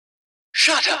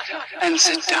Shut up and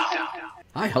sit down.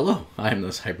 Hi, hello. I'm the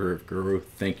Cyber Guru.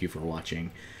 Thank you for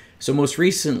watching. So most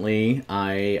recently,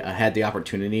 I had the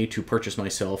opportunity to purchase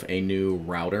myself a new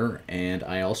router, and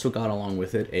I also got along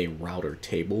with it a router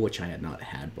table, which I had not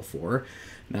had before.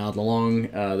 Now,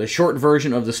 the short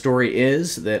version of the story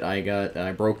is that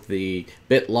I broke the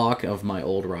bit lock of my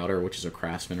old router, which is a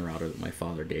Craftsman router that my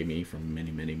father gave me from many,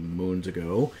 many moons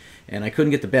ago, and I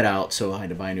couldn't get the bit out, so I had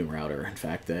to buy a new router. In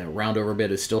fact, the round over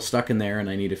bit is still stuck in there, and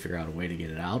I need to figure out a way to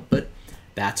get it out, but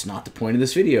that's not the point of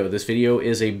this video. This video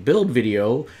is a build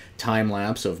video,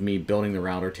 time-lapse of me building the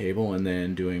router table and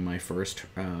then doing my first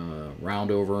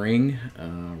routing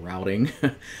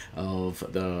of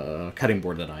the cutting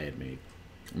board that I had made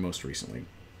most recently.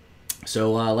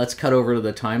 So let's cut over to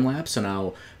the time-lapse, and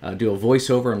I'll do a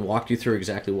voiceover and walk you through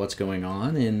exactly what's going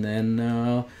on, and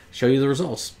then show you the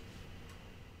results.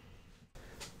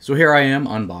 So here I am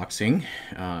unboxing.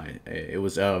 It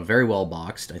was very well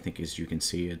boxed. I think, as you can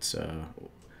see, it's a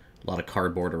lot of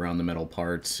cardboard around the metal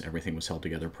parts. Everything was held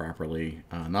together properly.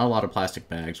 Not a lot of plastic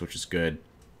bags, which is good.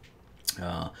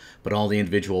 But all the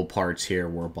individual parts here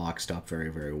were boxed up very,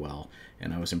 very well.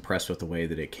 And I was impressed with the way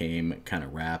that it came kind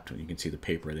of wrapped. You can see the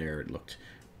paper there. It looked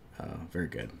very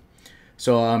good.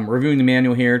 So I'm reviewing the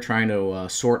manual here, trying to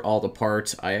sort all the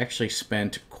parts. I actually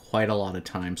spent quite a lot of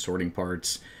time sorting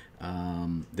parts.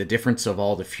 The difference of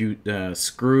all the few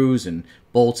screws and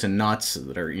bolts and nuts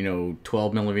that are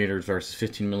 12 millimeters versus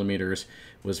 15 millimeters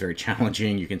was very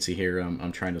challenging. You can see here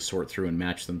I'm trying to sort through and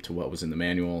match them to what was in the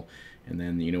manual, and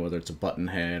then whether it's a button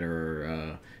head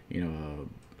or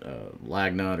a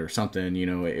lag nut or something,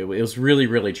 it was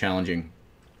really challenging.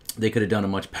 They could have done a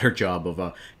much better job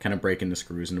of kind of breaking the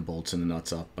screws and the bolts and the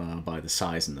nuts up by the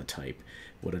size and the type.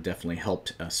 Would have definitely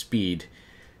helped speed.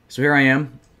 So here I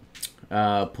am.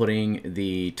 Putting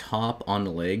the top on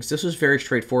the legs. This was very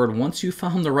straightforward. Once you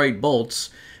found the right bolts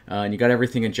and you got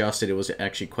everything adjusted, it was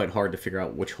actually quite hard to figure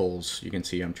out which holes. You can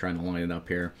see I'm trying to line it up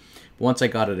here. But once I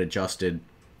got it adjusted,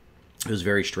 it was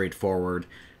very straightforward.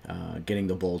 Getting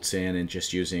the bolts in and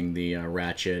just using the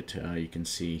ratchet. You can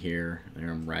see here,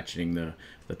 there I'm ratcheting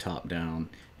the top down.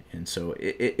 And so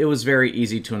it was very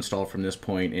easy to install from this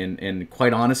point. And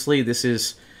quite honestly, this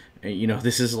is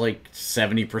like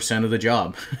 70% of the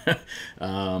job,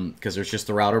 because there's just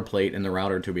the router plate and the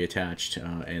router to be attached,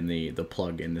 and the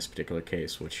plug in this particular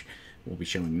case, which we'll be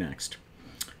showing next.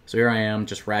 So here I am,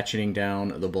 just ratcheting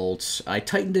down the bolts. I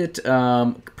tightened it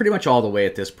pretty much all the way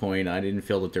at this point. I didn't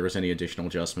feel that there was any additional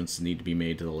adjustments that need to be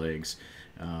made to the legs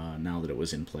now that it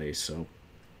was in place.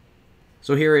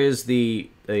 So here is the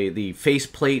face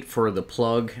plate for the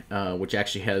plug, which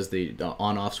actually has the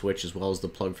on-off switch as well as the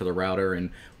plug for the router,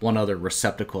 and one other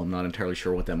receptacle. I'm not entirely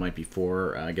sure what that might be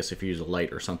for. I guess if you use a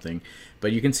light or something.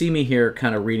 But you can see me here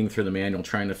kind of reading through the manual,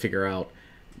 trying to figure out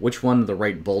which one of the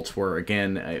right bolts were.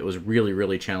 Again, it was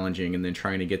really challenging, and then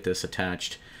trying to get this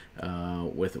attached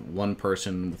with one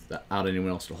person without anyone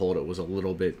else to hold it was a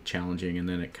little bit challenging, and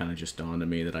then it kind of just dawned on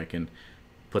me that I can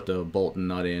put the bolt and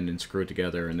nut in and screw it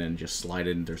together and then just slide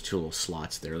it in. There's two little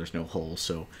slots there. There's no holes,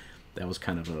 so that was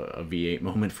kind of a V8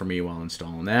 moment for me while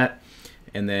installing that.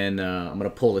 And then I'm going to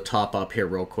pull the top up here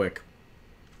real quick.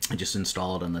 I just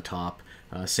install it on the top.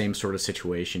 Same sort of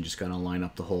situation, just got to line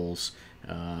up the holes.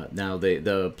 Now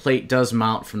the plate does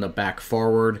mount from the back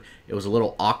forward. It was a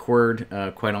little awkward,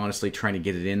 quite honestly, trying to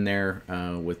get it in there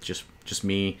with just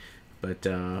me. But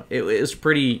it was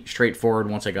pretty straightforward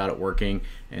once I got it working,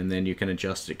 and then you can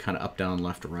adjust it kind of up, down,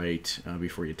 left, right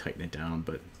before you tighten it down,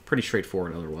 but pretty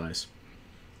straightforward otherwise.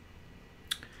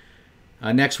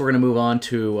 Next, we're going to move on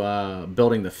to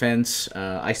building the fence.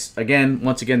 Once again,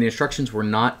 the instructions were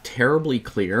not terribly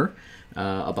clear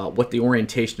about what the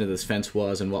orientation of this fence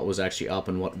was and what was actually up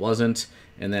and what wasn't,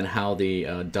 and then how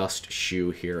the dust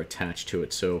shoe here attached to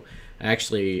it. So I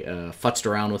actually futzed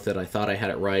around with it. I thought I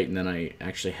had it right, and then I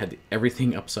actually had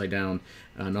everything upside down,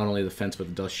 not only the fence but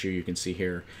the dust shoe you can see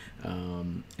here.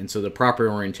 And so the proper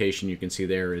orientation you can see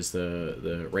there is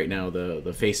right now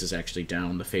the face is actually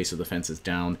down. The face of the fence is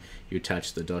down. You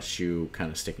attach the dust shoe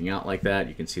kind of sticking out like that.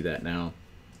 You can see that now.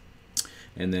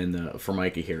 And then the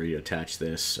Formica here, you attach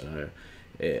this.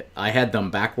 I had them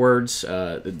backwards.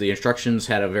 The instructions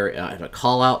had a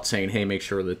call out saying, hey, make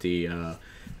sure that the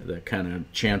kind of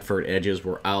chamfered edges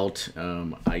were out.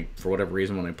 For whatever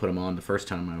reason, when I put them on the first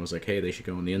time, I was like, hey, they should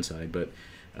go on the inside. But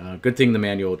good thing the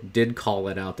manual did call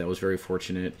that out. That was very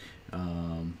fortunate.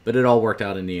 But it all worked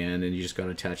out in the end, and you just got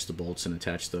to attach the bolts and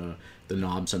attach the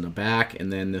knobs on the back,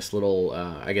 and then this little,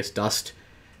 I guess, dust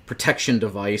protection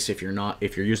device, if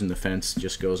you're using the fence,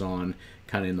 just goes on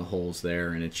kind of in the holes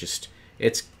there, and it's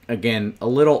again a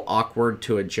little awkward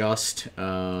to adjust.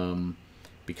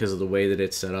 because of the way that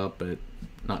it's set up, but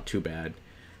not too bad.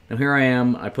 Now here I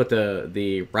am. I put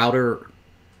the router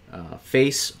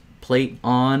face plate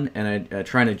on, and I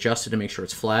try and adjust it to make sure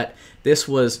it's flat. This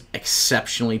was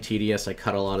exceptionally tedious. I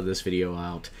cut a lot of this video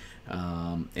out,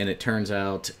 and it turns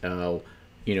out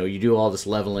you know, you do all this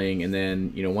leveling, and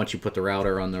then, you know, once you put the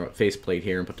router on the faceplate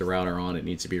here and put the router on, it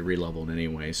needs to be re-leveled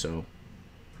anyway. So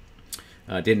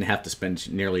didn't have to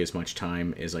spend nearly as much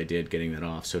time as I did getting that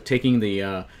off. So taking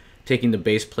the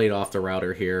base plate off the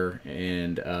router here,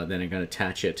 and then I'm going to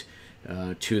attach it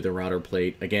to the router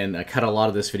plate. Again, I cut a lot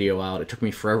of this video out. It took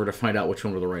me forever to find out which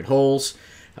one were the right holes.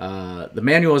 The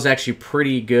manual is actually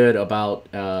pretty good about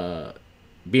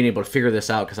being able to figure this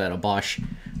out, because I had a Bosch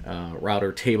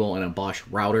router table and a Bosch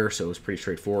router, so it was pretty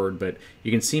straightforward. But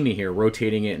you can see me here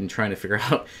rotating it and trying to figure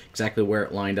out exactly where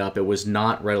it lined up. It was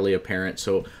not readily apparent.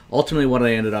 So ultimately what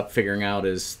I ended up figuring out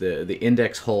is the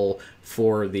index hole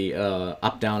for the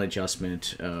up-down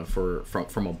adjustment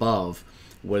from above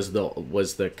was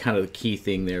the kind of the key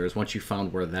thing there. Is once you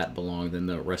found where that belonged, then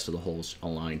the rest of the holes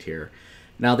aligned here.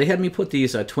 Now, they had me put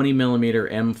these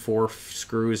 20mm M4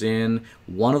 screws in.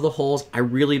 One of the holes I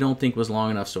really don't think was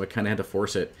long enough, so I kind of had to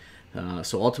force it.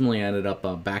 So ultimately I ended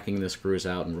up backing the screws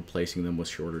out and replacing them with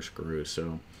shorter screws.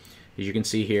 So as you can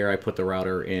see here, I put the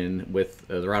router in with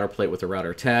the router plate with the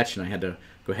router attached, and I had to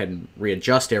go ahead and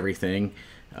readjust everything.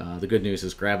 The good news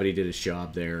is gravity did its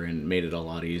job there and made it a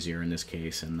lot easier in this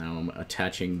case. And now I'm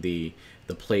attaching the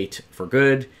plate for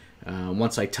good.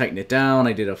 Once I tighten it down,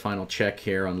 I did a final check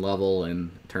here on level,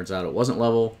 and it turns out it wasn't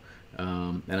level.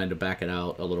 And I had to back it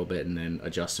out a little bit and then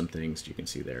adjust some things you can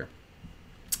see there.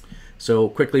 So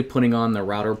quickly putting on the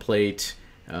router plate.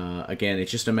 Again,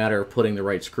 it's just a matter of putting the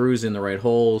right screws in the right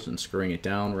holes and screwing it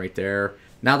down right there.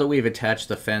 Now that we've attached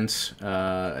the fence,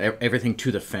 everything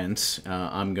to the fence,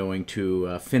 I'm going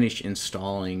to finish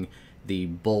installing the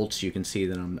bolts. You can see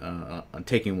that I'm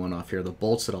taking one off here. The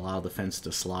bolts that allow the fence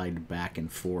to slide back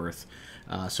and forth.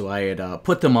 So I had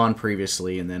put them on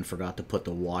previously and then forgot to put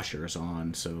the washers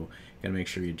on. So you gotta make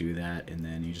sure you do that, and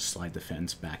then you just slide the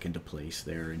fence back into place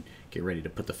there and get ready to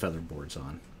put the feather boards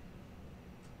on.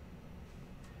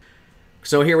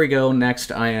 So here we go.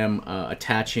 Next, I am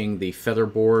attaching the feather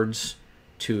boards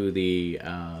to the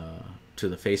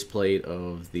faceplate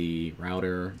of the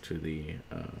router.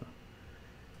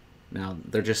 Now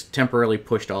they're just temporarily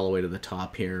pushed all the way to the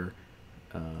top here.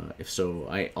 If so,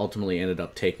 I ultimately ended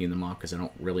up taking them off because I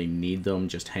don't really need them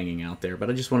just hanging out there. But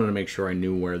I just wanted to make sure I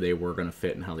knew where they were going to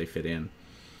fit and how they fit in.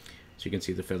 So you can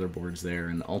see the feather boards there,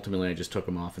 and ultimately I just took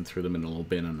them off and threw them in a little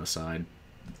bin on the side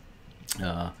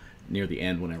near the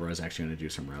end whenever I was actually going to do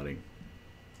some routing.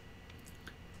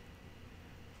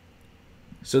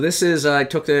 So this is, I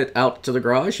took it out to the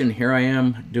garage, and here I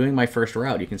am doing my first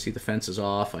route. You can see the fence is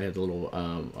off. I had a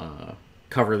little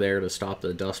cover there to stop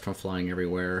the dust from flying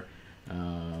everywhere.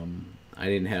 I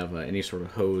didn't have any sort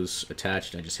of hose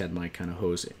attached. I just had my kind of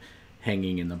hose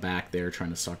hanging in the back there,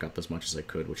 trying to suck up as much as I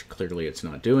could, which clearly it's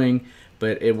not doing.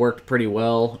 But it worked pretty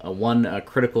well. One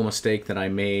critical mistake that I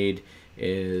made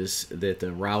is that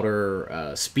the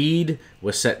router speed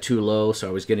was set too low, so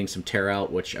I was getting some tear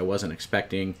out, which I wasn't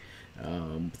expecting.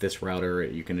 With this router,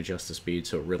 you can adjust the speed,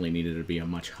 so it really needed to be a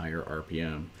much higher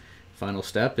RPM. Final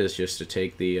step is just to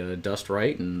take the dust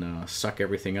right and suck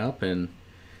everything up, and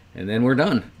then we're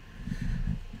done.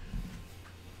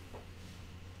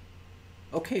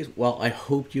 Okay, well, I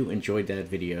hope you enjoyed that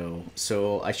video.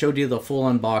 So I showed you the full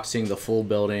unboxing, the full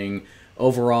building.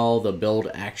 Overall, the build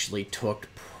actually took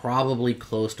probably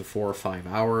close to 4 or 5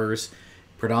 hours.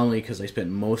 Predominantly because I spent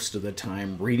most of the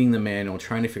time reading the manual,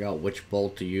 trying to figure out which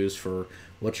bolt to use for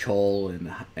which hole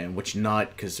and which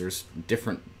nut, because there's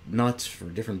different nuts for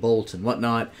different bolts and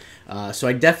whatnot. So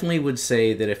I definitely would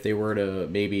say that if they were to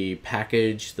maybe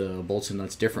package the bolts and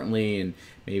nuts differently and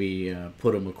maybe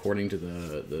put them according to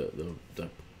the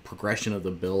progression of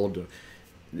the build,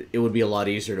 it would be a lot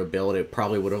easier to build. It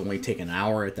probably would only take an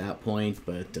hour at that point,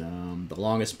 but the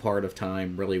longest part of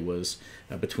time really was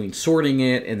between sorting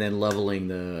it and then leveling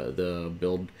the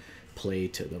build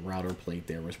plate, the router plate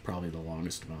there was probably the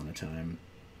longest amount of time.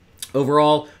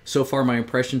 Overall, so far my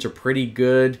impressions are pretty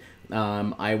good.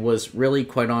 I was really,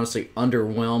 quite honestly,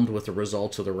 underwhelmed with the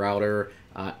results of the router.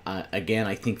 Again,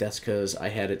 I think that's because I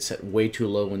had it set way too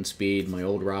low in speed. My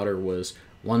old router was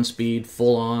 1 speed,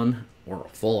 full on, or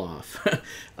full off.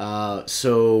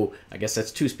 So I guess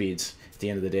that's 2 speeds at the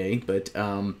end of the day. But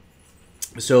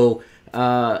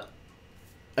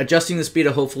adjusting the speed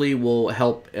hopefully will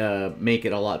help make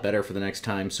it a lot better for the next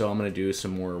time. So I'm going to do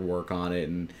some more work on it,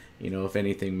 and if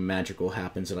anything magical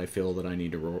happens that I feel that I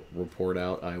need to report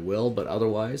out, I will. But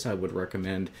otherwise, I would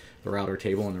recommend the router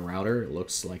table and the router. It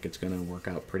looks like it's going to work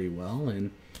out pretty well,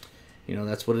 and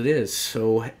that's what it is.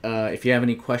 So if you have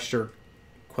any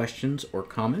questions or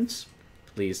comments,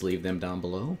 please leave them down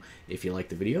below. If you like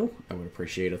the video, I would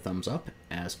appreciate a thumbs up.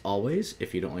 As always,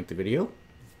 if you don't like the video,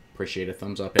 appreciate a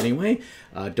thumbs up anyway.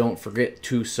 Don't forget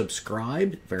to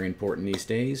subscribe. Very important these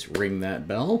days. Ring that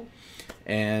bell.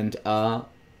 And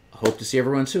hope to see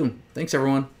everyone soon. Thanks,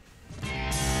 everyone.